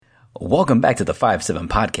Welcome back to the 5-7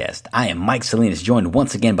 podcast. I am Mike Salinas, joined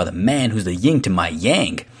once again by the man who's the yin to my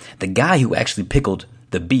yang, the guy who actually pickled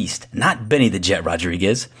the beast, not Benny the Jet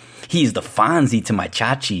Rodriguez. He's the Fonzie to my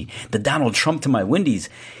Chachi, the Donald Trump to my Wendy's.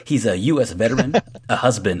 He's a U.S. veteran, a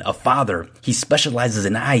husband, a father. He specializes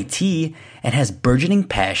in IT and has burgeoning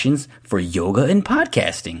passions for yoga and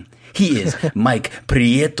podcasting. He is Mike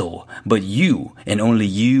Prieto, but you, and only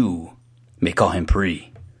you, may call him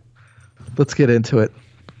Pri. Let's get into it.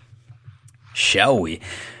 Shall we?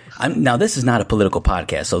 Now, this is not a political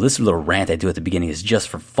podcast, so this little rant I do at the beginning is just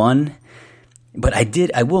for fun. But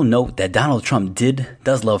I will note that Donald Trump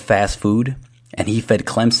does love fast food, and he fed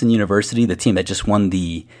Clemson University, the team that just won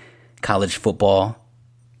the college football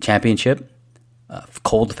championship,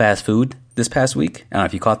 cold fast food this past week. I don't know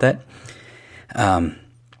if you caught that.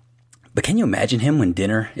 But can you imagine him when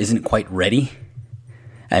dinner isn't quite ready?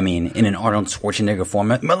 I mean, in an Arnold Schwarzenegger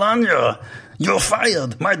format, Melania, you're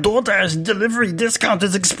fired. My daughter's delivery discount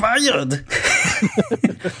is expired.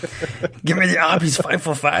 Give me the Arby's 5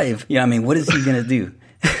 for 5. You know, I mean, what is he going to do?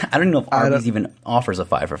 I don't know if Arby's even offers a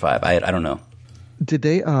 5 for 5. I don't know. Did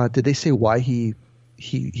they say why he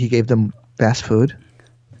gave them fast food?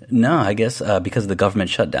 No, I guess because of the government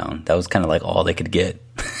shutdown. That was kind of like all they could get.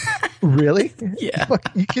 Really? Yeah. Are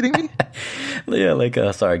you kidding me? Yeah, like,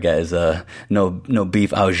 sorry guys, no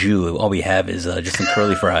beef au jus. All we have is just some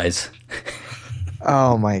curly fries.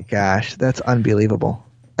 Oh my gosh, that's unbelievable.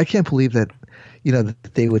 I can't believe that,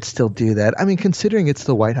 that they would still do that. I mean, considering it's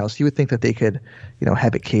the White House, you would think that they could,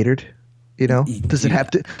 have it catered. Does it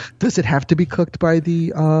have to be cooked by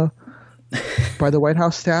the White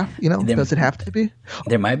House staff? Does it have to be?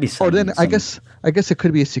 There might be some. Or then I guess it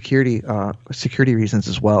could be a security reasons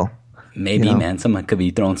as well. Maybe, man. Someone could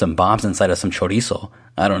be throwing some bombs inside of some chorizo.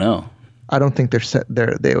 I don't know. I don't think they'd get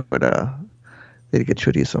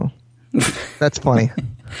chorizo. That's funny.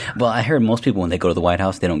 Well, I heard most people when they go to the White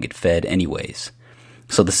House, they don't get fed anyways.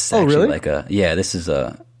 So this is actually really? This is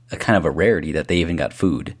a kind of a rarity that they even got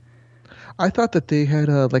food. I thought that they had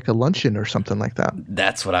a luncheon or something like that.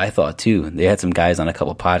 That's what I thought too. They had some guys on a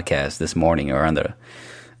couple podcasts this morning, or on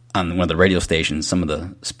one of the radio stations.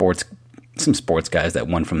 Some sports guys that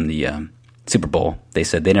won from the Super Bowl. They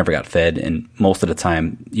said they never got fed, and most of the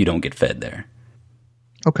time you don't get fed there.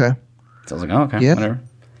 Okay. So I was like, oh, okay, yeah. Whatever.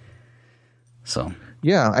 So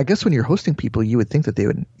yeah, I guess when you're hosting people, you would think that they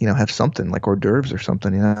would, have something like hors d'oeuvres or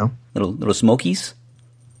something. Little smokies.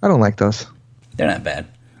 I don't like those. They're not bad.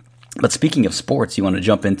 But speaking of sports, you want to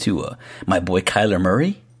jump into my boy Kyler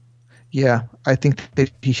Murray? Yeah, I think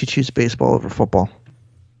that he should choose baseball over football.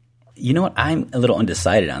 You know what? I'm a little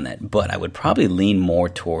undecided on that, but I would probably lean more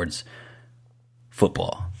towards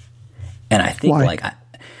football. And I think Why?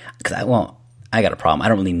 I got a problem. I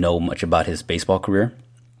don't really know much about his baseball career.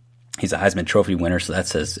 He's a Heisman Trophy winner, so that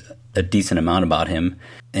says a decent amount about him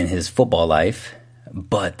in his football life.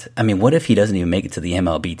 But, I mean, what if he doesn't even make it to the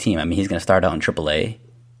MLB team? I mean, he's going to start out in AAA.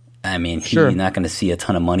 I mean, Sure. He's not going to see a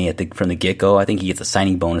ton of money from the get-go. I think he gets a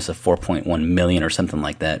signing bonus of $4.1 million or something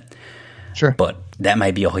like that. Sure. But that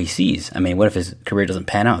might be all he sees. I mean, what if his career doesn't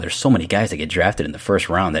pan out? There's so many guys that get drafted in the first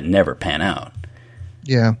round that never pan out.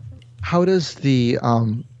 Yeah. How does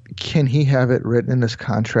can he have it written in his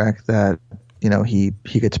contract that, he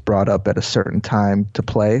gets brought up at a certain time to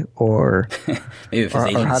play, or maybe if his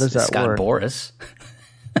agent how does is that Scott work? Boras.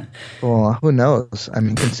 Well, who knows? I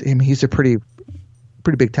mean, he's a pretty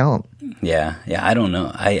big talent. Yeah. I don't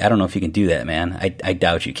know. I don't know if you can do that, man. I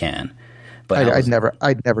doubt you can. But I'd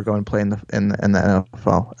never go and play in the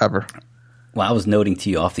NFL ever. Well, I was noting to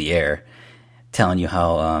you off the air, telling you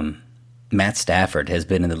how Matt Stafford has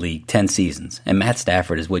been in the league 10 seasons, and Matt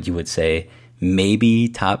Stafford is what you would say maybe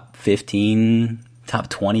top 15, top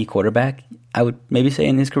 20 quarterback. I would maybe say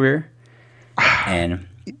in his career. And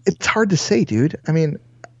it's hard to say, dude. I mean,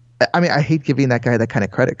 I hate giving that guy that kind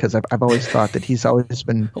of credit because I've always thought that he's always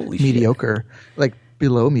been mediocre, like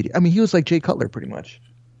below mediocre. I mean, he was like Jay Cutler pretty much.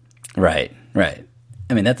 Right. I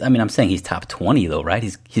mean, I'm saying he's top 20 though, right?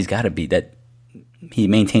 He's got to be that. He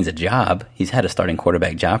maintains a job. He's had a starting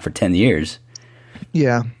quarterback job for 10 years.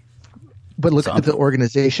 Yeah, but look at the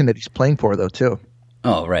organization that he's playing for, though, too.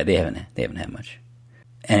 Oh, right. They haven't had much.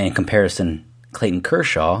 And in comparison, Clayton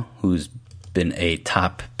Kershaw, who's been a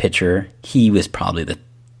top pitcher, he was probably the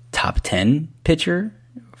top 10 pitcher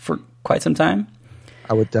for quite some time.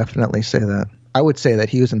 I would definitely say that. I would say that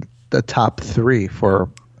he was in the top 3 for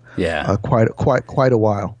quite a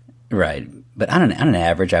while. Right. But on an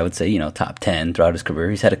average, I would say, top 10 throughout his career.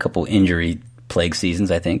 He's had a couple injury-plagued seasons,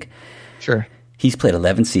 I think. Sure. He's played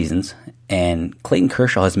 11 seasons, and Clayton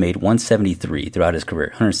Kershaw has made 173 throughout his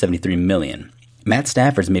career, $173 million. Matt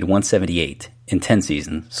Stafford's made 178 in 10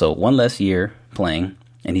 seasons, so one less year playing,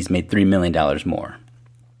 and he's made $3 million more.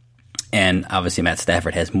 And obviously Matt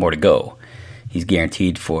Stafford has more to go. He's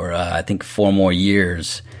guaranteed for, I think, 4 more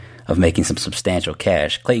years of making some substantial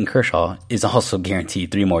cash. Clayton Kershaw is also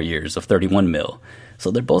guaranteed 3 more years of $31 million.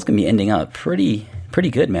 So they're both going to be ending up pretty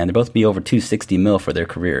good, man. They're both be over $260 million for their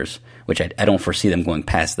careers, which I don't foresee them going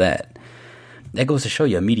past that. That goes to show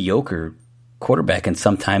you a mediocre quarterback can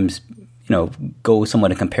sometimes, go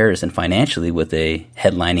somewhat in comparison financially with a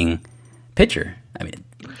headlining pitcher. I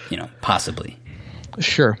mean, possibly.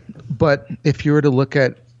 Sure. But if you were to look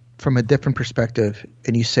at from a different perspective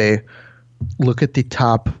and you say, look at the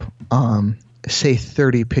top, say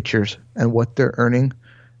 30 pitchers and what they're earning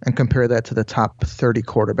and compare that to the top 30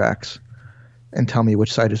 quarterbacks and tell me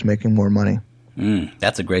which side is making more money.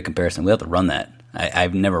 That's a great comparison. We'll have to run that.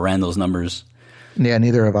 I've never ran those numbers. Yeah,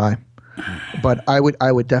 neither have I. But I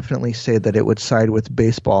would definitely say that it would side with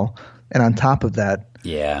baseball. And on top of that,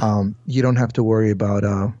 you don't have to worry about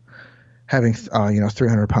having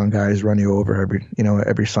 300-pound guys run you over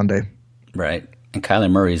every Sunday. Right. And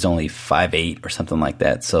Kyler Murray is only 5'8" or something like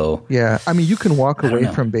that. So yeah, I mean, you can walk away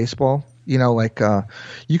from baseball. You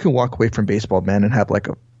can walk away from baseball, man, and have like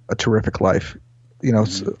a terrific life. A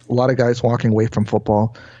lot of guys walking away from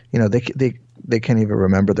football. They can't even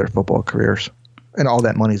remember their football careers, and all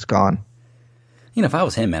that money's gone. If I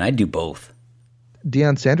was him, man, I'd do both.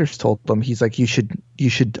 Deion Sanders told them, he's like, you should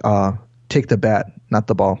take the bat, not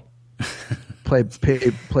the ball.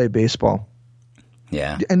 play baseball.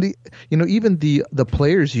 Yeah. And even the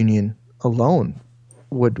players union alone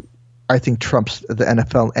would, I think, trumps the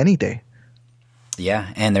NFL any day.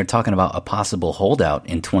 Yeah, and they're talking about a possible holdout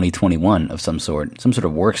in 2021 of some sort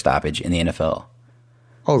of work stoppage in the NFL.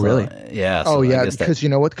 Oh, really? Yeah. So because you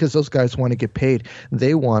know what? Because those guys want to get paid.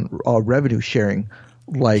 They want revenue sharing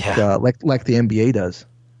like the NBA does.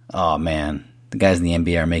 Oh, man. The guys in the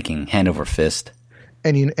NBA are making hand over fist.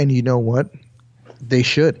 And you know what? They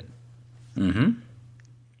should. Mm-hmm.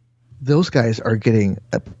 Those guys are getting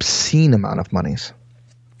obscene amount of monies.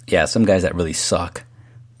 Yeah, some guys that really suck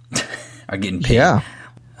are getting paid. Yeah.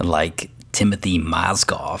 Like Timothy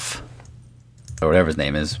Mozgov, or whatever his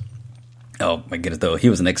name is. Oh, my goodness, though. He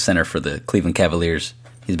was an ex-center for the Cleveland Cavaliers.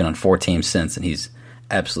 He's been on 4 teams since, and he's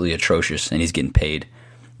absolutely atrocious, and he's getting paid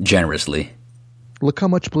generously. Look how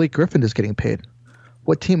much Blake Griffin is getting paid.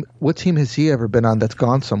 What team has he ever been on that's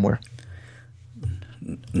gone somewhere?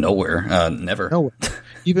 Nowhere. Never. Nowhere.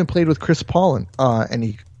 He even played with Chris Paul, and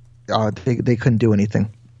they couldn't do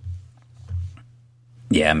anything.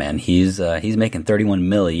 Yeah, man. He's making $31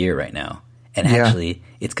 million a year right now. And actually,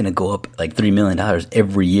 it's going to go up like $3 million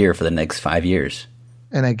every year for the next 5 years.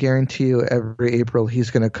 And I guarantee you, every April,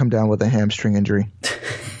 he's going to come down with a hamstring injury.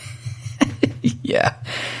 Yeah.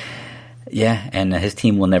 Yeah, and his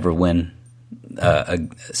team will never win a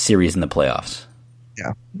series in the playoffs.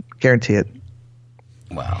 Yeah, guarantee it.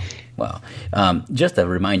 Wow. Just to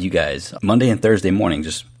remind you guys, Monday and Thursday morning,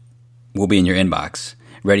 we'll be in your inbox,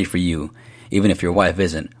 ready for you. Even if your wife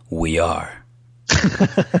isn't, we are.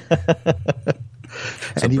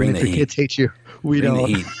 So and even if your kids hate you, we don't. The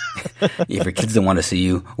heat. If your kids don't want to see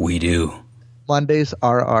you, we do. Mondays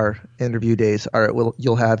are our interview days.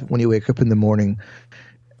 You'll have, when you wake up in the morning,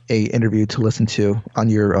 a interview to listen to on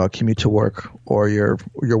your commute to work or your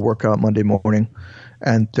workout Monday morning.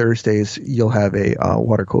 And Thursdays, you'll have a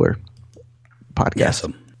water cooler podcast. Yeah,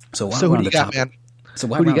 so who do you got, man? So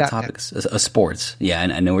why are we on the topics of sports? Yeah,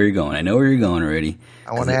 I know where you're going. I know where you're going already.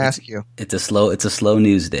 I want to ask you. It's a slow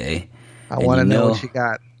news day. I want to know what you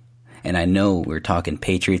got. And I know we're talking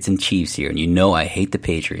Patriots and Chiefs here, and you know I hate the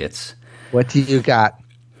Patriots. What do you got?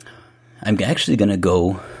 I'm actually going to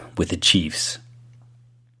go with the Chiefs.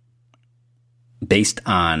 Based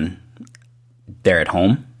on they're at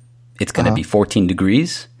home. It's going to be 14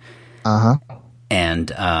 degrees.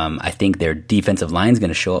 And I think their defensive line is going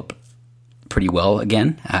to show up pretty well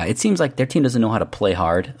again. It seems like their team doesn't know how to play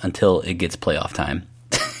hard until it gets playoff time.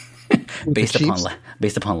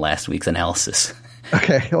 based upon last week's analysis.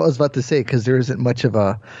 Okay, I was about to say, because there isn't much of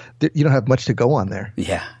you don't have much to go on there.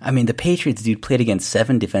 Yeah, I mean the Patriots, dude, played against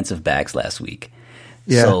 7 defensive backs last week.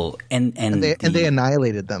 Yeah, so and they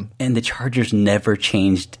annihilated them. And the Chargers never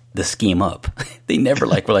changed the scheme up. They never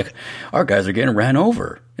were like, our guys are getting ran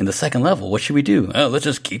over in the second level. What should we do? Oh, let's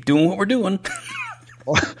just keep doing what we're doing.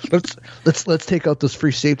 let's take out those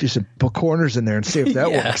free safeties and put corners in there and see if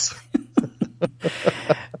that works.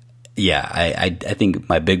 Yeah, I think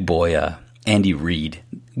my big boy Andy Reid,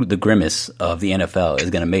 the grimace of the NFL, is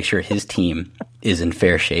going to make sure his team is in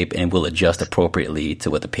fair shape and will adjust appropriately to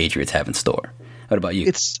what the Patriots have in store. What about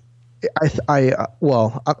you?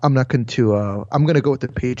 I'm not going to. I'm going to go with the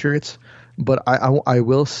Patriots, but I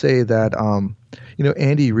will say that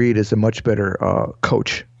Andy Reid is a much better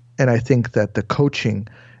coach, and I think that the coaching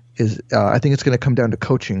is. I think it's going to come down to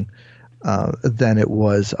coaching than it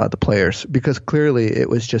was the players, because clearly it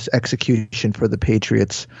was just execution for the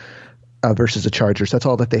Patriots versus the Chargers. That's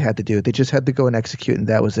all that they had to do. They just had to go and execute, and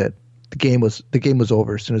that was it. The game was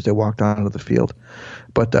over as soon as they walked onto the field.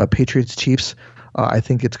 But Patriots Chiefs. I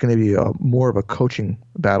think it's going to be more of a coaching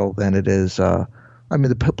battle than it is.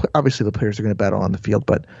 Obviously the players are going to battle on the field,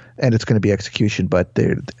 and it's going to be execution, but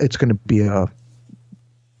it's going to be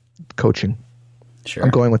coaching. Sure. I'm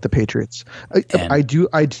going with the Patriots. I do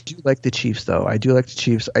like the Chiefs, though. I do like the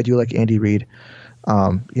Chiefs. I do like Andy Reid.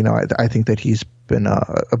 I think that he's been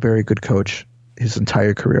a very good coach his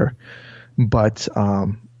entire career, but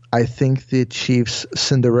I think the Chiefs'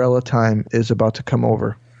 Cinderella time is about to come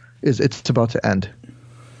over. It's about to end.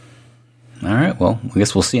 All right. Well, I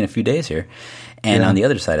guess we'll see in a few days here. And on the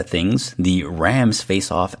other side of things, the Rams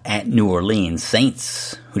face off at New Orleans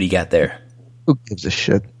Saints. Who do you got there? Who gives a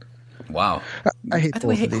shit? Wow. I hate both of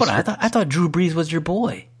these. Hold on. I thought Drew Brees was your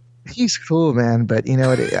boy. He's cool, man, but you know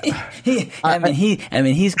what?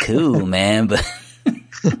 He's cool, man, but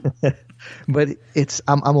but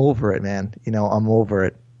I'm over it, man. I'm over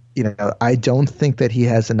it. I don't think that he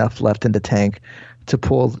has enough left in the tank to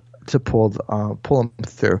pull him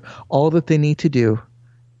through. All that they need to do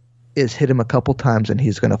is hit him a couple times and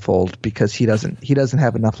he's going to fold, because he doesn't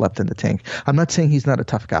have enough left in the tank. I'm not saying he's not a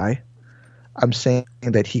tough guy. I'm saying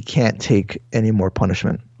that he can't take any more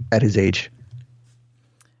punishment at his age.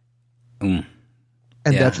 And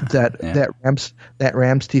that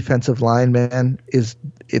Rams defensive line, man, it's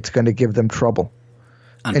going to give them trouble.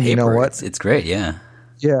 On and paper, you know what? It's great, yeah.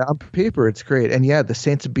 Yeah, on paper it's great, and the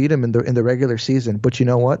Saints beat him in the regular season. But you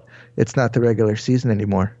know what? It's not the regular season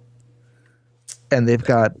anymore. And they've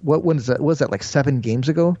got when is that? Was that like 7 games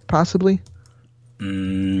ago, possibly?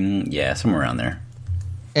 Yeah, somewhere around there.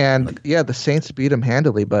 And the Saints beat him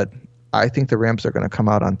handily, but I think the Rams are going to come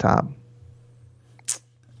out on top.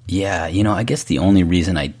 Yeah, I guess the only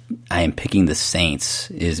reason I am picking the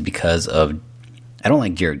Saints is because of I don't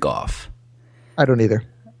like Jared Goff. I don't either.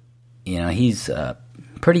 He's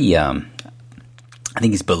pretty. I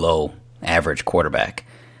think he's below average quarterback,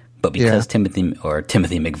 but because Timothy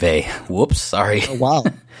McVay. Whoops, sorry. Oh, wow.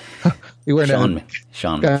 You were Sean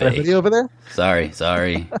McVay. Video over there.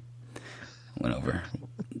 Sorry. Went over.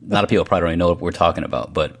 A lot of people probably don't even know what we're talking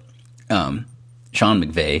about, but Sean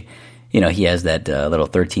McVay, he has that little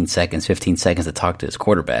 13 seconds, 15 seconds to talk to his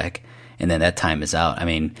quarterback, and then that time is out. I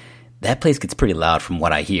mean, that place gets pretty loud from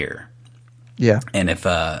what I hear. Yeah. And if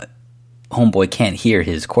homeboy can't hear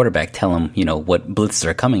his quarterback tell him, what blitzes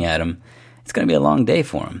are coming at him, it's going to be a long day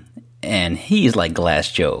for him. And he's like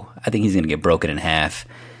Glass Joe. I think he's going to get broken in half.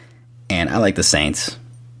 And I like the Saints.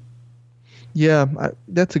 Yeah,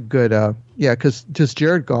 that's a good. Because does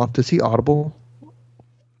Jared Goff, does he audible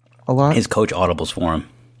a lot? His coach audibles for him.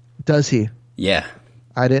 Does he? Yeah.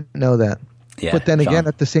 I didn't know that. Yeah. But then again,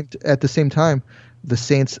 at the same time, the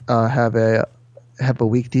Saints have a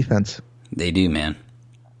weak defense. They do, man.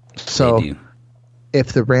 So they do.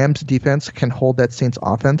 If the Rams defense can hold that Saints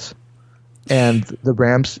offense, and the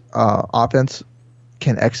Rams offense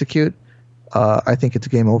can execute, I think it's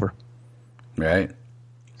game over. Right.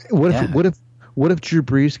 What if Drew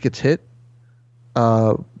Brees gets hit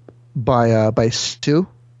by Stu,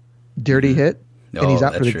 dirty hit, and he's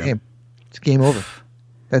out for the game? It's game over.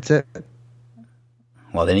 That's it.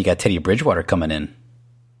 Well, then you got Teddy Bridgewater coming in.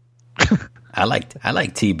 I like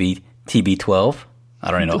TB12.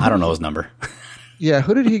 I don't know his number. Yeah,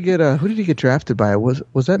 who did he get drafted by? Was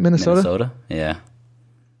that Minnesota? Minnesota, yeah.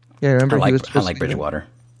 Yeah, remember I like Bridgewater.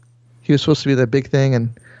 He was supposed to be that big thing,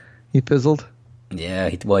 and he fizzled. Yeah,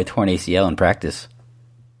 he tore an ACL in practice,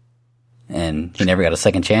 and he never got a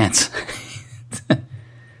second chance.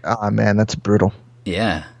 Ah, man, that's brutal.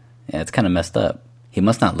 Yeah, it's kind of messed up. He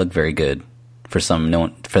must not look very good for them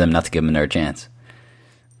not to give him another chance.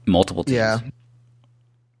 Multiple teams.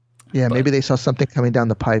 Yeah, but maybe they saw something coming down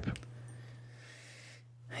the pipe.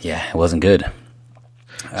 Yeah, it wasn't good.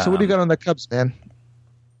 So what do you got on the Cubs, man?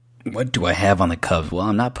 What do I have on the Cubs? Well,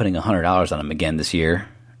 I'm not putting $100 on them again this year.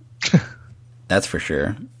 That's for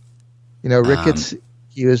sure. Ricketts,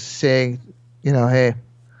 he was saying, hey,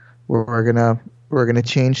 we're gonna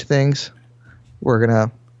change things.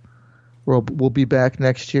 We'll be back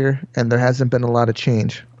next year, and there hasn't been a lot of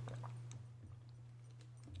change.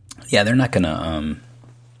 Yeah, they're not gonna.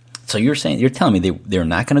 So you're telling me they're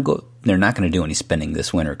not gonna go? They're not gonna do any spending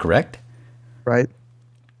this winter, correct? Right.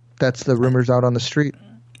 That's the rumors out on the street.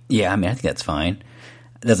 Yeah, I mean, I think that's fine.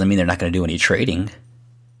 It doesn't mean they're not going to do any trading.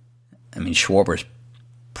 I mean, Schwarber's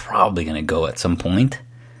probably going to go at some point.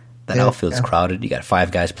 That outfield's crowded. You got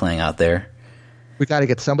 5 guys playing out there. We got to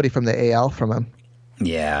get somebody from the AL from him.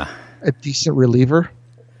 Yeah. A decent reliever.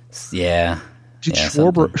 Yeah. Dude,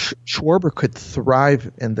 Schwarber could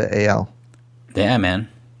thrive in the AL. Yeah, man.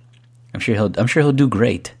 I'm sure he'll do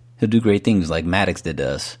great. He'll do great things like Maddox did to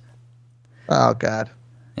us. Oh God.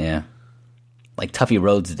 Yeah. Like Tuffy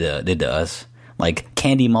Rhodes did to us. Like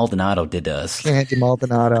Candy Maldonado did to us. Candy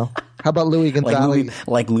Maldonado. How about Louis Gonzalez?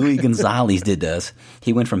 like Louis Gonzalez did to us.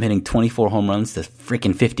 He went from hitting 24 home runs to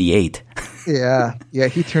freaking 58. Yeah.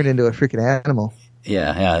 He turned into a freaking animal.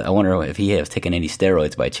 Yeah. I wonder if he has taken any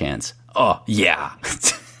steroids by chance. Oh, yeah. I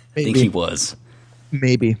think he was.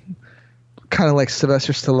 Maybe. Kind of like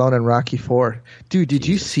Sylvester Stallone in Rocky IV. Dude, did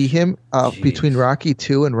you see him between Rocky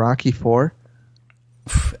II and Rocky IV?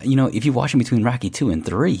 You know, if you watch him between Rocky II and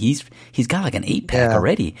III, he's got like an 8-pack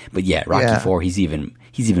already. But yeah, Rocky IV, he's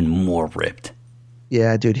even more ripped.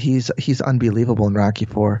 Yeah, dude, he's unbelievable in Rocky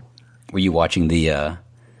IV. Were you watching the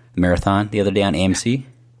marathon the other day on AMC?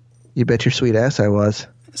 You bet your sweet ass I was.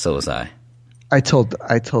 So was I. I told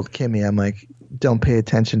Kimmy, I'm like, don't pay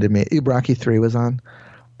attention to me. Rocky III was on.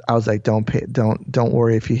 I was like, don't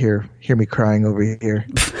worry if you hear me crying over here,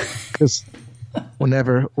 because when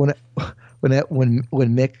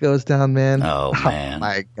Mick goes down, man. Oh man. Oh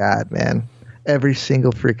my God, man! Every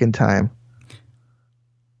single freaking time.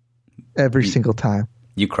 Every single time.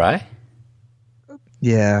 You cry?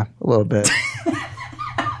 Yeah, a little bit.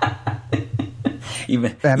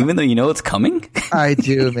 even though you know it's coming? I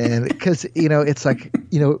do, man. Because it's like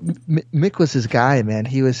Mick was his guy, man.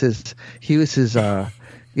 He was his his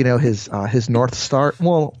North Star.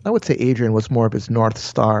 Well, I would say Adrian was more of his North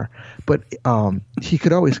Star, but he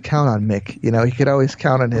could always count on Mick. He could always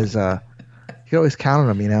count on his. He could always count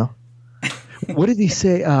on him. What did he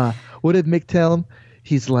say? What did Mick tell him?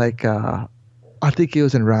 He's like, I think it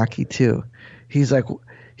was in Rocky too. He's like,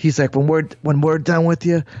 when we're done with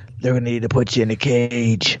you, they're gonna need to put you in a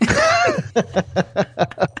cage.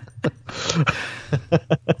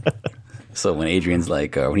 So when Adrian's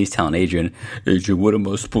like, when he's telling Adrian, what am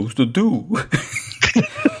I supposed to do?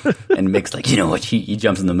 And Mick's like, you know what? He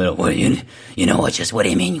jumps in the middle. What do you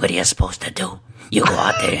mean? What are you supposed to do? You go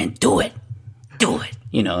out there and do it.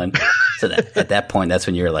 And so that at that point, that's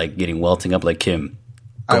when you're like getting welting up like Kim.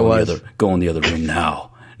 Go in the other room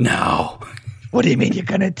now. What do you mean you're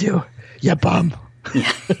gonna do? You bum.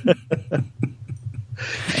 Yeah.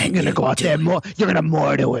 And you're gonna go out there more. You're gonna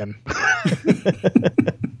more to him.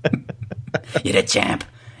 You're the champ.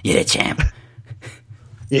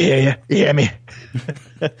 Yeah. You hear me?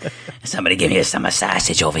 Somebody give me some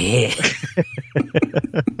sausage over here.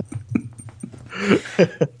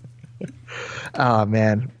 Oh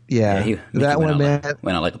man, yeah. That one, man,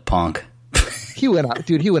 went out like a punk. He went out,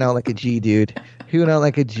 dude. He went out like a G, dude. He went out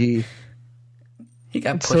like a G. He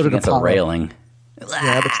got pushed against a railing.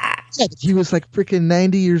 Yeah, but he was like freaking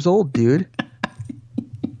 90 years old, dude.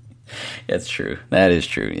 That's true. That is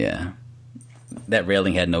true. Yeah, that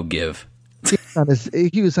railing had no give.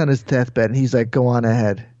 He was on his deathbed, and he's like, "Go on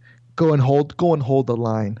ahead, go and hold the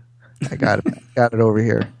line. I got it over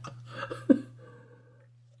here."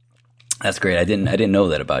 That's great. I didn't know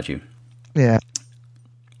that about you. Yeah.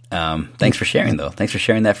 Thanks for sharing, though. Thanks for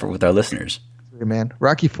sharing that with our listeners. Man,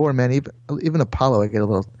 Rocky IV, man. Even Apollo, I get a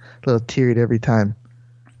little teared every time.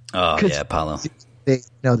 Oh yeah, Apollo.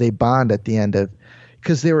 They bond at the end of,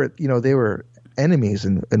 because they were enemies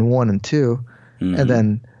in 1 and 2, and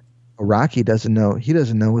then Rocky doesn't know. He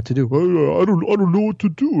doesn't know what to do. I don't know what to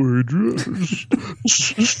do, Adrian.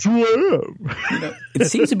 Just who I am. It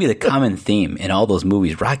seems to be the common theme in all those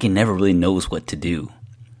movies. Rocky never really knows what to do.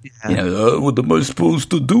 Yeah. What am I supposed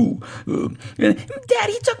to do?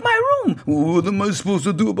 Daddy took my room. What am I supposed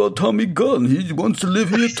to do about Tommy Gunn? He wants to live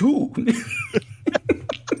here too.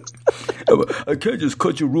 I can't just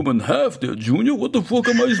cut your room in half there, Junior. What the fuck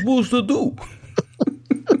am I supposed to do?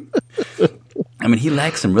 I mean, he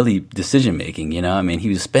lacks some really decision making, I mean, he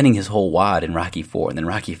was spending his whole wad in Rocky IV, and then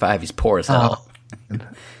Rocky V, he's poor as hell.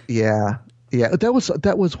 Yeah.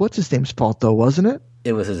 That was what's his name's fault, though, wasn't it?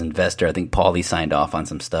 It was his investor. I think Paulie signed off on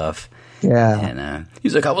some stuff. Yeah. And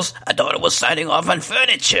he's like, I thought it was signing off on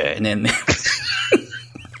furniture. And then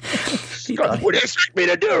what do you expect me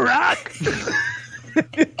to do, Rock?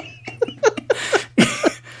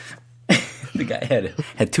 The guy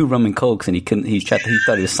had 2 rum and cokes, and he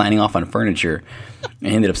thought he was signing off on furniture, and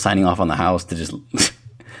he ended up signing off on the house to just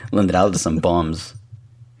lend it out to some bums.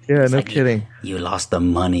 Yeah, no kidding. You lost the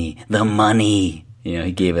money.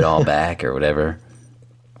 He gave it all back or whatever.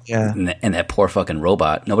 Yeah. And that poor fucking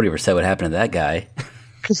robot. Nobody ever said what happened to that guy.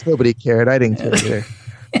 Because nobody cared. I didn't care either.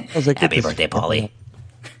 I was like, happy birthday, Polly.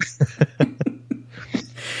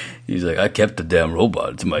 He's like, I kept the damn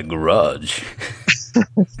robot in my garage.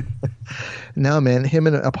 No, man, him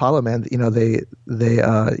and Apollo, man, they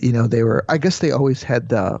were, I guess they always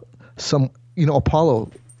had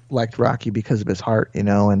Apollo liked Rocky because of his heart,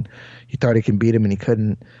 and he thought he can beat him and he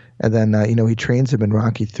couldn't. And then, he trains him in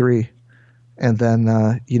Rocky 3. And then,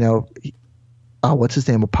 what's his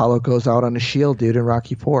name? Apollo goes out on a shield, dude, in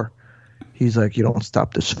Rocky 4. He's like, you don't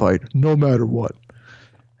stop this fight, no matter what.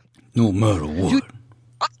 No matter what. Dude,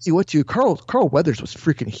 I'll tell you what, dude, Carl Weathers was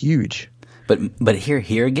freaking huge. But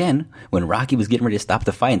here again, when Rocky was getting ready to stop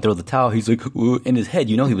the fight and throw the towel, he's like, in his head,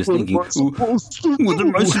 he was thinking, what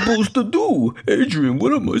am I supposed to do? Adrian,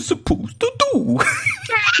 what am I supposed to do?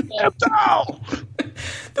 Goddamn towel.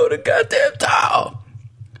 Throw the goddamn towel.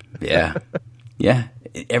 Yeah. Yeah.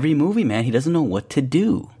 Every movie, man, he doesn't know what to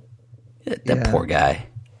do. That poor guy.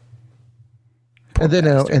 Poor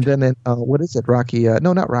and then what is it? Rocky?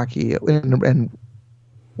 No, not Rocky. And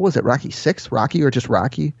what was it? Rocky 6? Rocky or just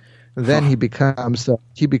Rocky? Then he becomes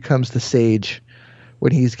the sage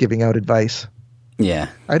when he's giving out advice. Yeah,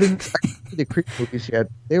 I didn't see the Creed movies yet.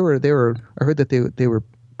 They were. I heard that they were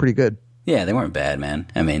pretty good. Yeah, they weren't bad, man.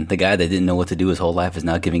 I mean, the guy that didn't know what to do his whole life is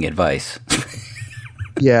now giving advice.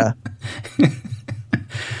 Yeah,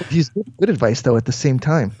 he's good advice though. At the same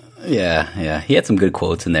time. Yeah, he had some good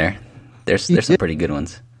quotes in there. There's some pretty good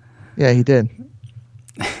ones. Yeah, he did.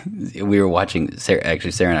 We were watching, Sarah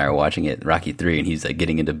and I were watching it, Rocky 3, and he's like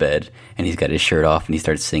getting into bed, and he's got his shirt off, and he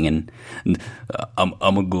starts singing, I'm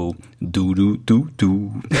gonna go do.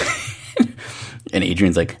 And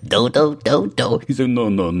Adrian's like, do. He's like, no,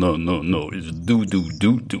 it's do.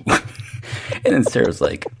 And then Sarah's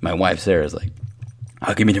like, my wife Sarah's like,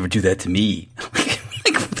 how come you never do that to me? Like,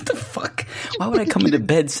 what the fuck? Why would I come into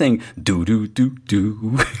bed saying, do?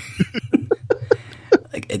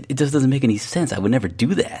 Like, it just doesn't make any sense. I would never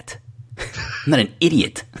do that. I'm not an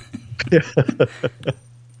idiot.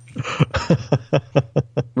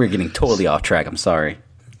 We're getting totally off track. I'm sorry.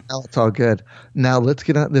 No, it's all good. Now let's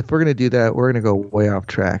get on. If we're going to do that, we're going to go way off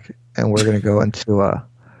track, and we're going to go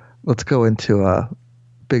into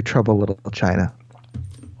Big Trouble in Little China.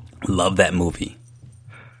 Love that movie.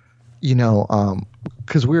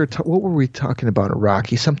 Because what were we talking about in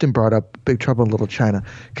Rocky? Something brought up Big Trouble in Little China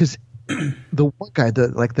because. The one guy,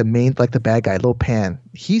 the bad guy, Lo Pan,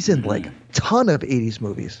 he's in like a ton of 80s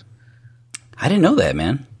movies. I didn't know that,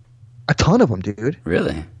 man. A ton of them, dude.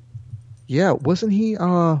 Really? Yeah, wasn't he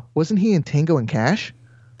in Tango and Cash?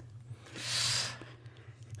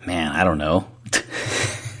 Man, I don't know.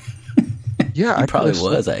 Yeah, he probably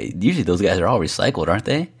was. Usually those guys are all recycled, aren't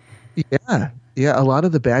they? Yeah, a lot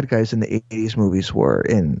of the bad guys in the 80s movies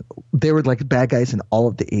they were like bad guys in all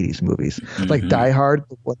of the 80s movies. Mm-hmm. Like Die Hard,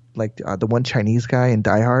 the one Chinese guy in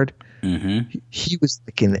Die Hard, he was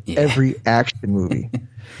like in every action movie.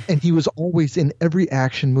 And he was always in every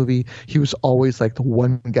action movie. He was always like the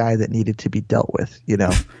one guy that needed to be dealt with,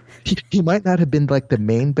 He might not have been like the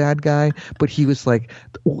main bad guy, but he was like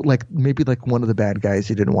maybe like one of the bad guys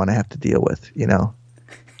you didn't want to have to deal with,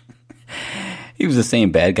 He was the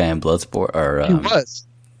same bad guy in Bloodsport. He was.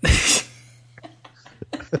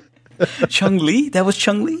 Chung Li? That was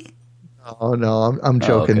Chung Li? Oh, no. I'm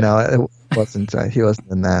joking. Oh, okay. No, it wasn't. He wasn't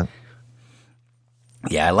in that.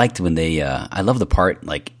 Yeah, I liked when they I love the part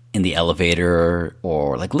like in the elevator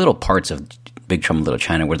or like little parts of Big Trouble in Little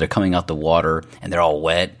China where they're coming out the water and they're all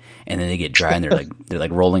wet and then they get dry and they're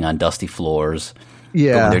like rolling on dusty floors.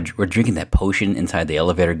 Yeah. We're drinking that potion inside the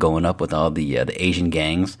elevator going up with all the Asian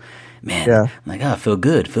gangs. Man, yeah. I'm like, I feel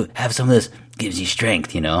good. Have some of this. Gives you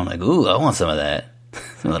strength, I'm like, ooh, I want some of that.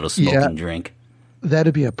 Some little smoking drink.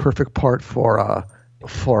 That'd be a perfect part for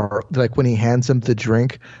like when he hands him the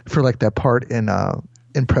drink for like that part in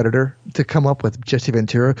Predator to come up with Jesse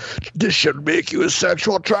Ventura. This should make you a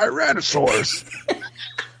sexual Tyrannosaurus.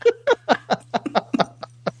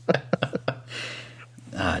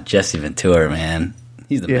 Jesse Ventura, man.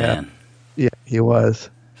 He's the man. Yeah, he was.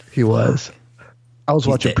 I was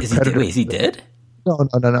watching Predator. Is he dead? No.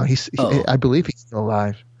 I believe he's still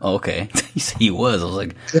alive. Oh, okay. He was. I was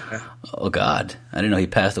like, oh, God. I didn't know he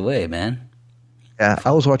passed away, man. Yeah,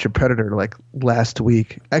 I was watching Predator like last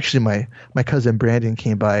week. Actually, my cousin Brandon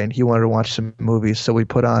came by and he wanted to watch some movies, so we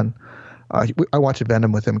put on I watched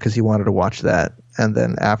Venom with him because he wanted to watch that. And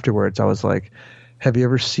then afterwards I was like, have you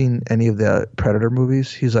ever seen any of the Predator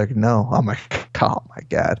movies? He's like, no. I'm like, oh my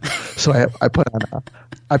God. So I put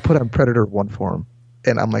on Predator 1 for him.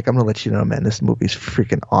 And I'm like, I'm going to let you know, man, this movie's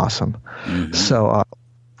freaking awesome. Mm-hmm. So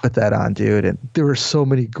put that on, dude. And there were so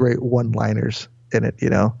many great one-liners in it,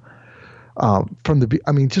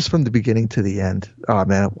 Just from the beginning to the end. Oh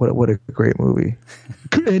man, what a great movie!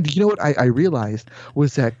 And you know what I realized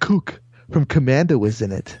was that Kook from Commando was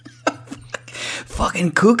in it.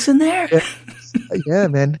 Fucking Kook's in there. Yeah,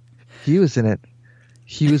 man, he was in it.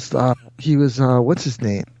 He was what's his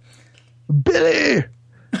name? Billy.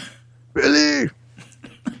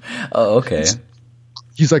 Oh, okay.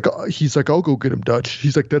 He's like, I'll go get him, Dutch.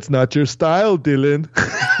 He's like, that's not your style, Dylan.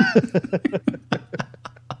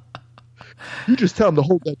 You just tell him to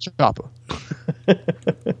hold that chopper.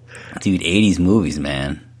 Dude, 80s movies,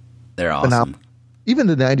 man. They're awesome. Even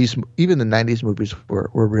the 90s movies were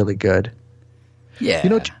really good. Yeah. You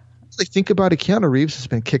know, like, think about it. Keanu Reeves has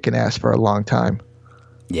been kicking ass for a long time.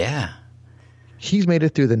 Yeah. He's made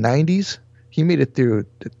it through the 90s. He made it through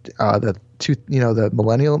the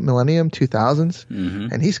millennium 2000s,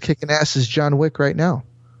 and he's kicking ass as John Wick right now.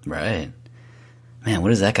 Right. Man,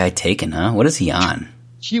 what is that guy taking, huh? What is he on?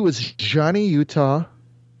 He was Johnny Utah.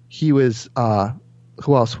 He was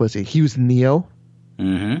who else was he? He was Neo.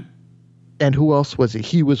 Mm-hmm. And who else was he?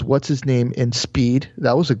 He was what's his name in Speed.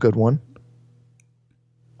 That was a good one.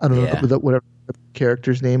 I don't know whatever the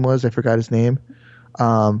character's name was. I forgot his name.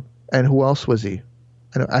 And who else was he?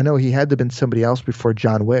 I know he had to have been somebody else before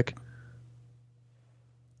John Wick.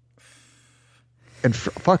 And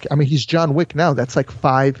he's John Wick now. That's like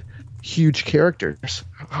 5 huge characters.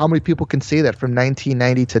 How many people can say that from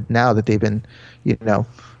 1990 to now that they've been, It's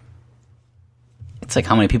like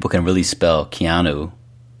how many people can really spell Keanu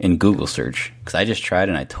in Google search? Because I just tried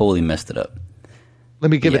and I totally messed it up.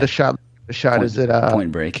 Let me give it a shot. Is it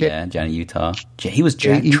Point Break? Yeah, Johnny Utah. He was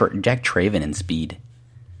Jack Traven in Speed.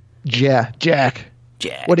 Yeah, Jack.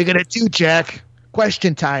 What are you gonna do, Jack?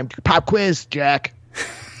 Question time. Pop quiz, Jack.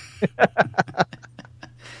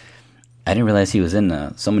 I didn't realize he was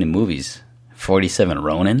in so many movies. 47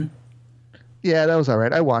 Ronin. Yeah, that was all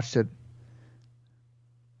right. I watched it.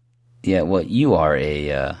 Yeah, well, you are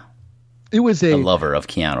a lover of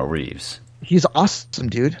Keanu Reeves. He's awesome,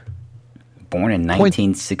 dude. Born in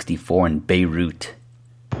 1964 in Beirut.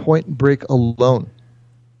 Point Break alone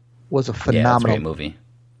was a phenomenal that's a great movie.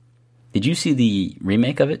 Did you see the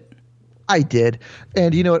remake of it? I did.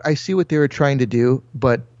 And you know what? I see what they were trying to do,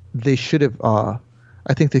 but they should have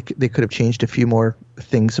I think they could have changed a few more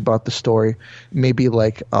things about the story. Maybe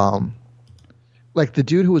like the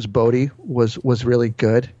dude who was Bodhi was really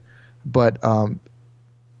good, but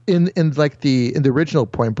in the original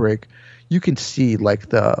Point Break, you can see like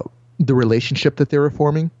the relationship that they were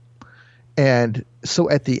forming. And so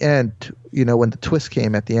at the end, when the twist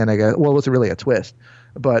came at the end, it wasn't really a twist,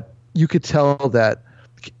 but you could tell that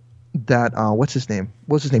what's his name,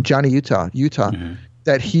 Johnny Utah, mm-hmm.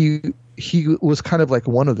 that he was kind of like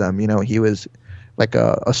one of them. He was like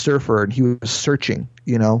a surfer and he was searching,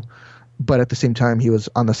 but at the same time he was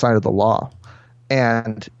on the side of the law.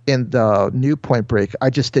 And in the new Point Break, I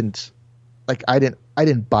just didn't I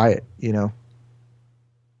didn't buy it.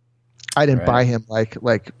 I didn't buy him like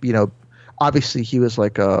obviously he was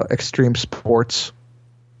like a extreme sports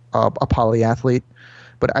a polyathlete,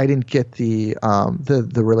 but I didn't get the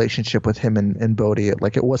relationship with him and Bodhi.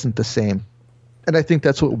 Like, it wasn't the same. And I think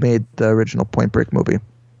that's what made the original Point Break movie.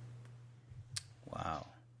 Wow.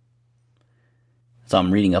 So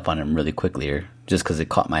I'm reading up on him really quickly here, just because it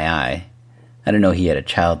caught my eye. I didn't know he had a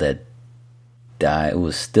child that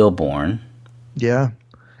was stillborn. Yeah.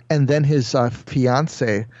 And then his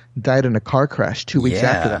fiance died in a car crash 2 weeks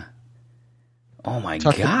after that. Oh, my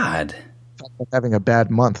God. Having a bad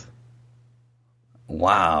month.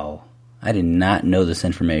 Wow. I did not know this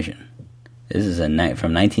information. This is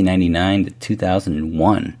from 1999 to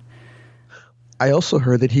 2001. I also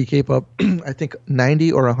heard that he gave up, I think,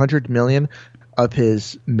 90 or 100 million of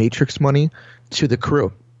his Matrix money to the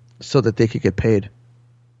crew so that they could get paid.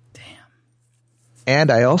 Damn.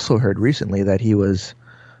 And I also heard recently that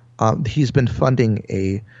he's been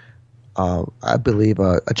funding I believe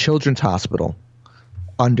a children's hospital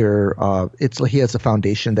under he has a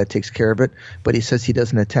foundation that takes care of it, but he says he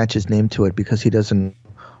doesn't attach his name to it because he doesn't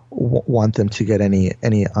want them to get any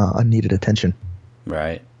unneeded attention.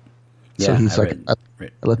 Right. Yeah, so he's I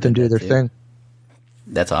let them do their thing.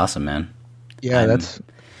 That's awesome, man. Yeah,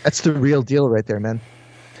 that's the real deal right there, man.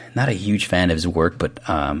 Not a huge fan of his work, but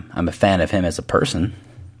I'm a fan of him as a person.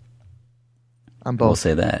 I'm both. We'll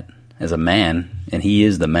say that. As a man, and he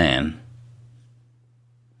is the man.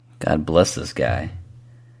 God bless this guy.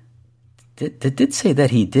 Did say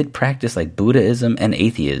that he did practice like Buddhism and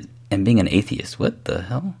atheism and being an atheist. What the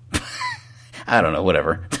hell? I don't know.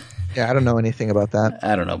 Whatever. Yeah, I don't know anything about that.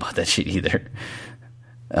 I don't know about that shit either.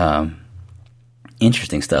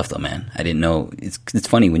 Interesting stuff, though, man. I didn't know. It's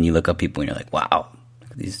funny when you look up people and you're like, wow,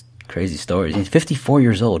 look at these crazy stories. He's 54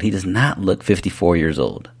 years old. He does not look 54 years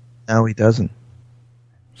old. No, he doesn't.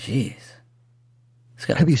 Jeez. This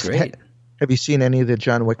guy looks great. Have you seen any of the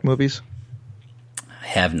John Wick movies? I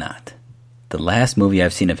have not. The last movie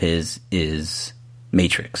I've seen of his is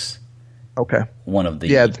Matrix. Okay. One of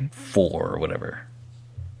the 4 or whatever.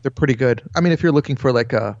 They're pretty good. I mean, if you're looking for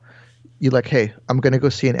hey, I'm going to go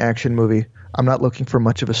see an action movie. I'm not looking for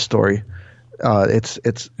much of a story.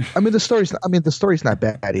 The story's not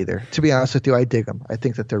bad either. To be honest with you, I dig them. I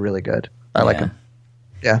think that they're really good. I like them.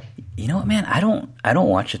 Yeah. You know what, man? I don't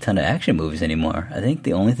watch a ton of action movies anymore. I think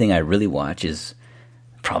the only thing I really watch is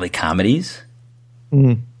probably comedies.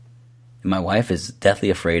 Mm-hmm. My wife is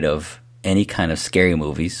deathly afraid of any kind of scary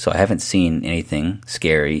movies, so I haven't seen anything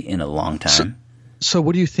scary in a long time. So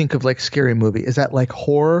what do you think of like scary movie? Is that like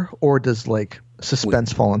horror, or does like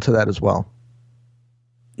suspense fall into that as well?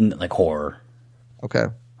 Like horror. Okay.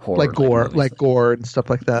 Horror, like gore and stuff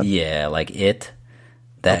like that. Yeah, like It.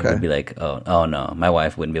 That would be like, oh no, my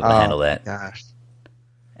wife wouldn't be able to handle that. Gosh.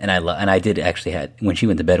 And I did actually when she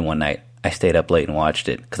went to bed one night, I stayed up late and watched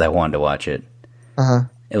it because I wanted to watch it.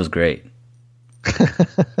 It was great.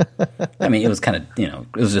 I mean, it was kind of,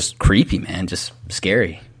 it was just creepy, man, just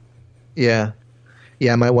scary. Yeah.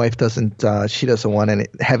 Yeah, my wife doesn't, she doesn't want to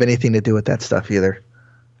have anything to do with that stuff either.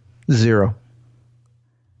 Zero.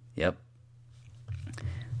 Yep.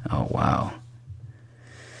 Oh, wow.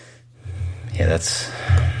 Yeah, that's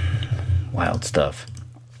wild stuff.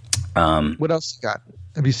 What else you got?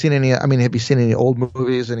 Have you seen any old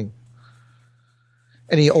movies,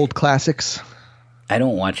 any old classics? I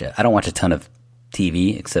don't watch a ton of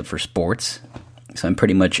TV except for sports. So I'm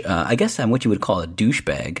pretty much, I guess I'm what you would call a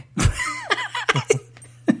douchebag.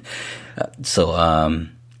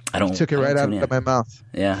 I don't. You took it right out of my mouth.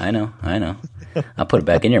 Yeah, I know. I'll put it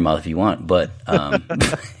back in your mouth if you want, but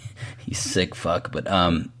you sick fuck. But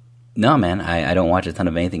no, man, I don't watch a ton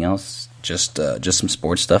of anything else. Just some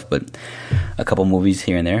sports stuff, but a couple movies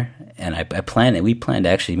here and there. And we plan to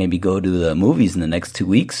actually maybe go to the movies in the next 2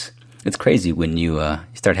 weeks. It's crazy when you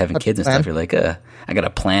start having kids and stuff. You're like, I got to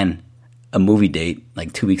plan a movie date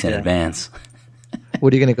like 2 weeks in advance.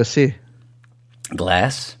 What are you going to go see?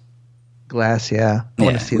 Glass, yeah. I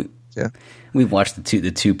want to see it. Yeah. We've watched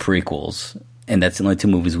the two prequels, and that's the only 2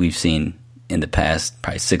 movies we've seen in the past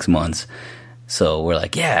probably 6 months. So we're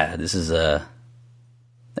like, yeah, this is I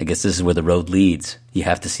guess this is where the road leads. You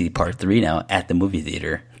have to see part 3 now at the movie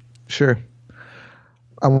theater. Sure.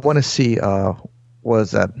 I want to see,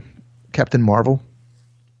 was that Captain Marvel?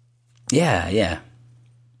 Yeah. That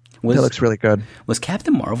looks really good. Was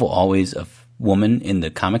Captain Marvel always a woman in the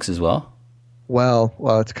comics as well? Well,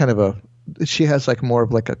 it's kind of she has like more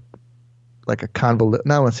of like a convoluted,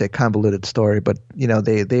 not I want to say a convoluted story, but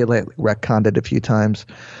they like retconned it a few times.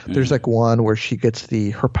 There's like one where she gets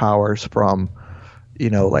her powers from,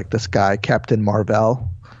 like this guy, Captain Marvel.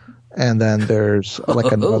 And then there's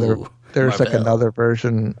like another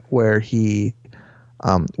version where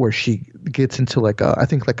where she gets into I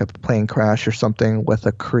think like a plane crash or something with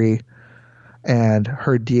a Kree, and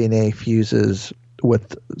her DNA fuses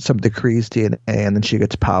with some of the Kree's DNA, and then she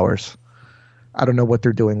gets powers. I don't know what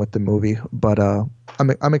they're doing with the movie, but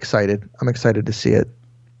I'm excited. I'm excited to see it.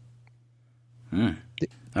 All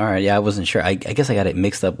right, yeah, I wasn't sure. I guess I got it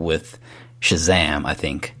mixed up with Shazam, I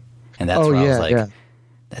think, and that's where I was like,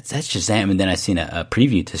 that's Shazam. And then I seen a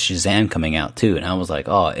preview to Shazam coming out too, and I was like,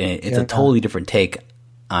 oh, it's a totally different take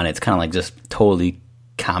on it. It's kind of like just totally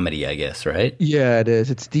comedy, I guess, right? Yeah, it is.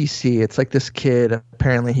 It's DC. It's like this kid.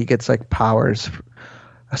 Apparently, he gets like powers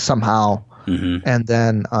somehow, and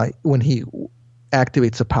then when he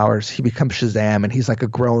activates the powers, he becomes Shazam, and he's like a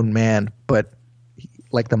grown man, but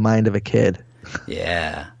like the mind of a kid.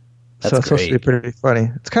 Yeah, so it's supposed to be pretty funny.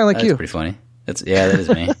 It's kind of like you. Pretty funny. That is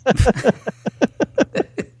me.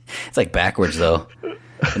 It's like backwards though.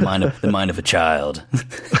 The mind of a child.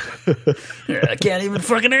 I can't even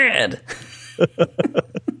fucking add.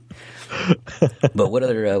 But what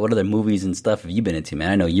other movies and stuff have you been into,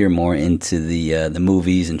 man? I know you're more into the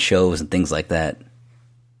movies and shows and things like that.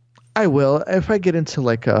 I will. If I get into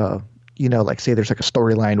like like say there's like a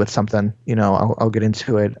storyline with something, I'll get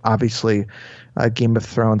into it. Obviously, Game of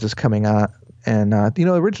Thrones is coming out, and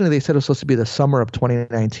originally they said it was supposed to be the summer of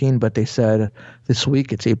 2019, but they said this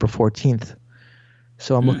week it's April 14th.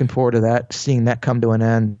 So I'm looking forward to that, seeing that come to an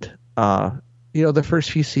end. The first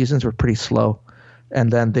few seasons were pretty slow,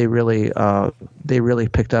 and then they really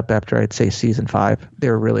picked up after, I'd say, season 5. They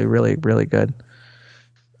were really, really, really good.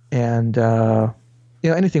 And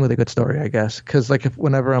anything with a good story, I guess, because like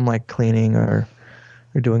whenever I'm like cleaning or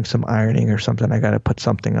doing some ironing or something, I got to put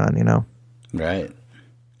something on, Right.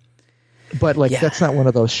 But like Yeah. that's not one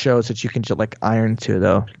of those shows that you can just like iron to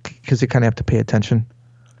though, because you kind of have to pay attention.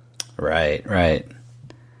 Right, right.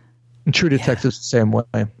 And True Detective's the same way.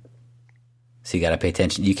 So you got to pay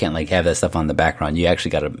attention. You can't like have that stuff on the background. You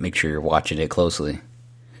actually got to make sure you're watching it closely.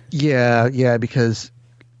 Yeah, because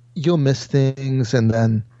you'll miss things, and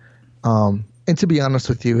then, and to be honest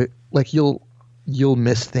with you, like you'll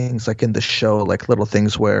miss things like in the show, like little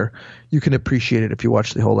things where you can appreciate it if you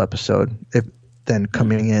watch the whole episode. If then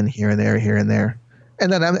coming in here and there,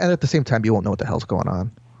 and then and at the same time, you won't know what the hell's going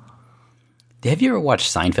on. Have you ever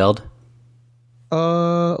watched Seinfeld?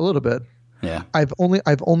 A little bit. Yeah. I've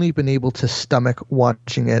only been able to stomach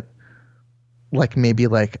watching it, like maybe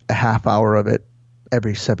like a half hour of it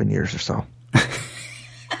every 7 years or so.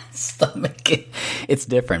 Stomach. It's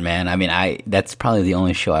different, man. I mean, that's probably the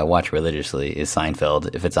only show I watch religiously is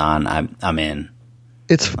Seinfeld. If it's on, I'm in.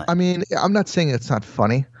 I mean, I'm not saying it's not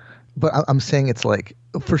funny, but I'm saying it's like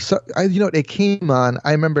it came on.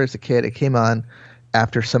 I remember as a kid, it came on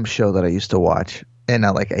after some show that I used to watch, and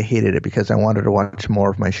I hated it because I wanted to watch more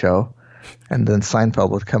of my show. And then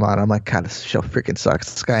Seinfeld would come on. I'm like, God, this show freaking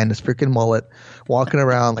sucks. This guy in this freaking mullet walking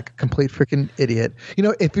around like a complete freaking idiot. You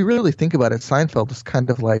know, if you really think about it, Seinfeld is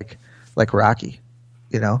kind of like Rocky,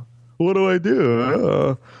 you know? What do I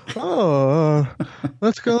do?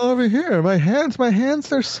 Let's go over here. My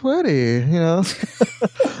hands are sweaty, you know?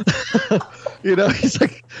 You know,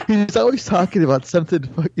 he's always talking about something,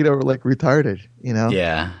 you know, like retarded, you know?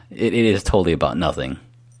 Yeah, it is totally about nothing.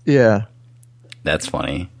 Yeah. That's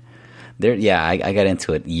funny. I got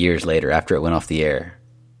into it years later after it went off the air.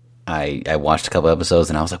 I watched a couple episodes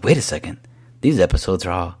and I was like, wait a second, these episodes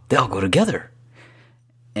they all go together.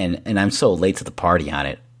 And I'm so late to the party on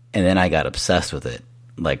it. And then I got obsessed with it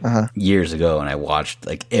years ago, and I watched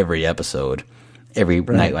like every episode every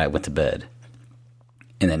night when I went to bed.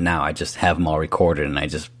 And then now I just have them all recorded, and I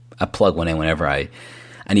plug one in whenever I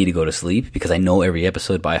need to go to sleep, because I know every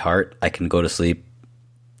episode by heart. I can go to sleep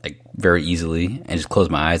like very easily and just close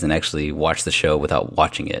my eyes and actually watch the show without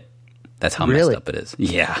watching it. That's how messed up it is.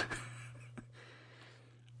 Yeah.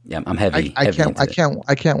 Yeah, I'm heavy. I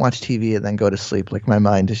can't watch TV and then go to sleep. Like my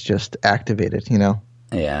mind is just activated, you know?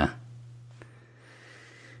 Yeah.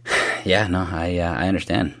 Yeah, no, I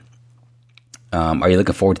understand. Are you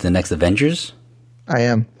looking forward to the next Avengers? I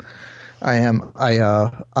am.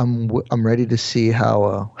 I'm ready to see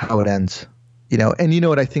how it ends. You know, and you know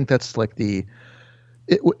what? I think that's like in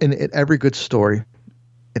every good story,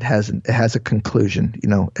 it has a conclusion. You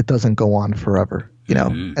know, it doesn't go on forever. You know,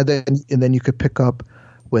 and then you could pick up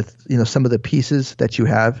with, you know, some of the pieces that you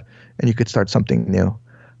have, and you could start something new.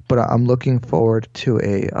 But I'm looking forward to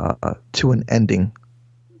an ending,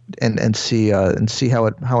 and see how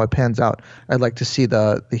it pans out. I'd like to see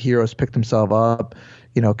the heroes pick themselves up.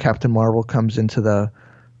 You know, Captain Marvel comes into the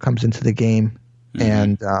game,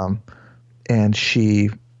 and she,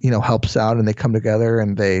 you know, helps out, and they come together,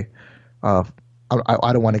 and they. I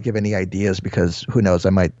don't want to give any ideas because who knows, I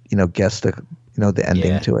might, you know, guess the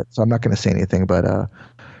ending to it. So I'm not going to say anything, but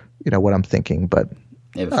you know what I'm thinking. But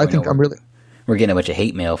I think we're getting a bunch of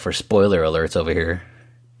hate mail for spoiler alerts over here.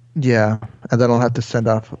 Yeah, and then I'll have to send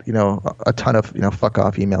off, you know, a ton of, you know, fuck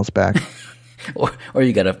off emails back. or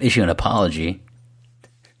you got to issue an apology.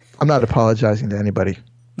 I'm not apologizing to anybody.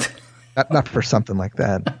 not for something like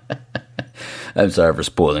that. I'm sorry for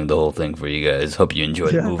spoiling the whole thing for you guys. Hope you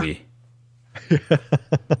enjoyed the movie.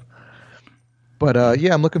 But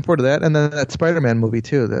I'm looking forward to that, and then that Spider-Man movie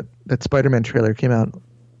too. That Spider-Man trailer came out.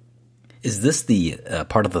 Is this the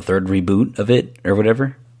part of the third reboot of it or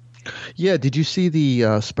whatever? Yeah. Did you see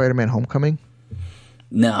the Spider-Man Homecoming?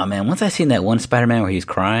 No, man. Once I seen that one Spider-Man where he's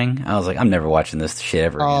crying, I was like, I'm never watching this shit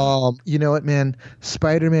ever again. You know what, man?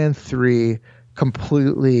 Spider-Man 3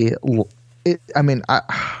 completely. It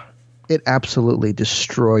absolutely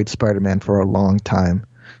destroyed Spider-Man for a long time.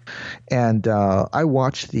 And I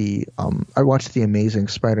watched the Amazing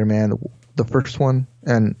Spider-Man, the first one,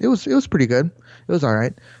 and it was pretty good. It was all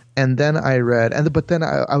right. And then I read, but then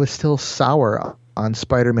I was still sour on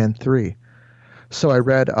Spider-Man 3. So I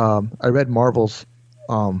read Marvel's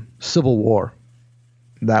Civil War.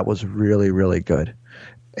 That was really, really good.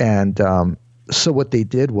 And so what they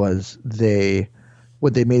did was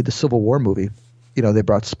when they made the Civil War movie, you know, they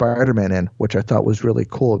brought Spider-Man in, which I thought was really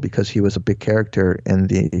cool because he was a big character in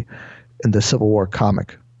the Civil War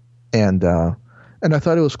comic. And I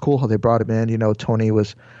thought it was cool how they brought him in. You know, Tony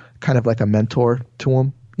was kind of like a mentor to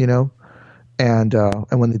him, you know. And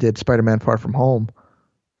when they did Spider-Man Far From Home,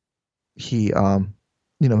 I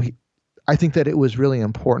think that it was really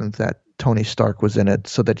important that Tony Stark was in it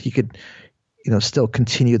so that he could, you know, still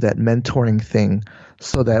continue that mentoring thing,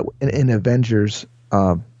 so that in Avengers,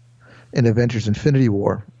 in Avengers Infinity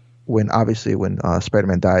War when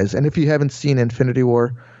Spider-Man dies. And if you haven't seen Infinity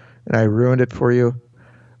War, and I ruined it for you,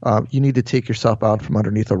 you need to take yourself out from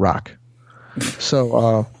underneath a rock.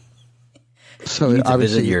 So you need to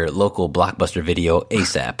visit your local Blockbuster Video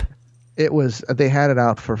ASAP. They had it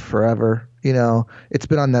out for forever. You know, it's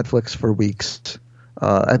been on Netflix for weeks,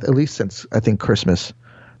 at least since I think Christmas.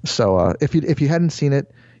 So if you hadn't seen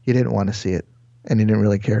it, you didn't want to see it, and you didn't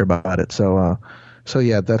really care about it. So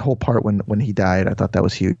yeah, that whole part when he died, I thought that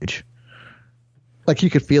was huge. Like you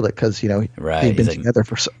could feel it because right. They've been together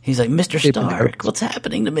for. He's like, Mr. Stark, what's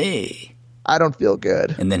happening to me? I don't feel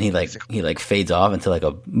good. And then he fades off into like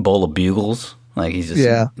a bowl of bugles, like he's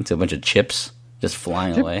just into a bunch of chips just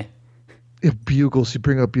flying away. Bugles, you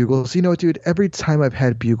bring up bugles. You know what, dude? Every time I've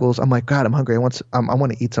had bugles, I'm like, God, I'm hungry. I want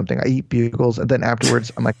to eat something. I eat bugles, and then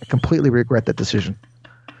afterwards, I'm like, I completely regret that decision.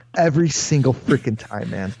 Every single freaking time,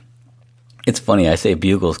 man. It's funny. I say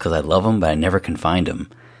bugles because I love them, but I never can find them.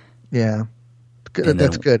 Yeah,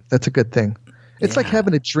 that's good. That's a good thing. It's like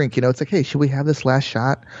having a drink. It's like, hey, should we have this last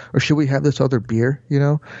shot, or should we have this other beer?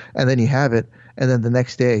 And then you have it, and then the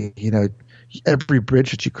next day, every bridge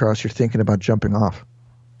that you cross, you're thinking about jumping off.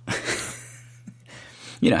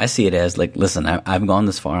 I see it as like, listen, I've gone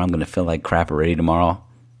this far. I'm going to feel like crap already tomorrow.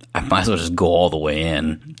 I might as well just go all the way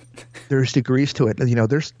in. There's degrees to it.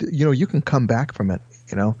 There's you can come back from it.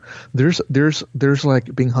 There's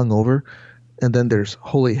like being hungover, and then there's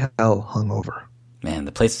holy hell hungover. Man,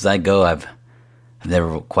 the places I go, I've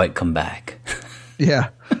never quite come back. Yeah,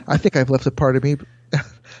 I think I've left a part of me. I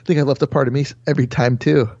think I've left a part of me every time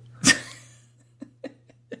too.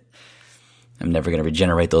 I'm never going to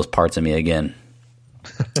regenerate those parts of me again.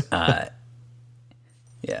 Yeah.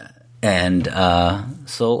 And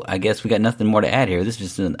so I guess we got nothing more to add here. This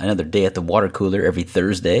is just another day at the water cooler every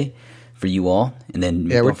Thursday for you all. And then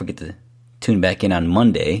don't forget to tune back in on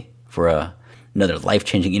Monday for another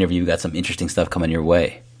life-changing interview. We got some interesting stuff coming your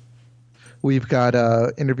way. We've got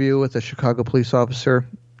an interview with a Chicago police officer,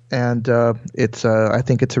 and I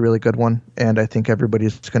think it's a really good one, and I think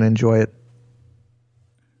everybody's going to enjoy it.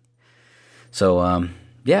 So,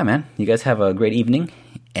 yeah, man, you guys have a great evening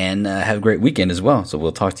and have a great weekend as well. So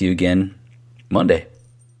we'll talk to you again Monday.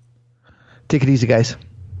 Take it easy, guys.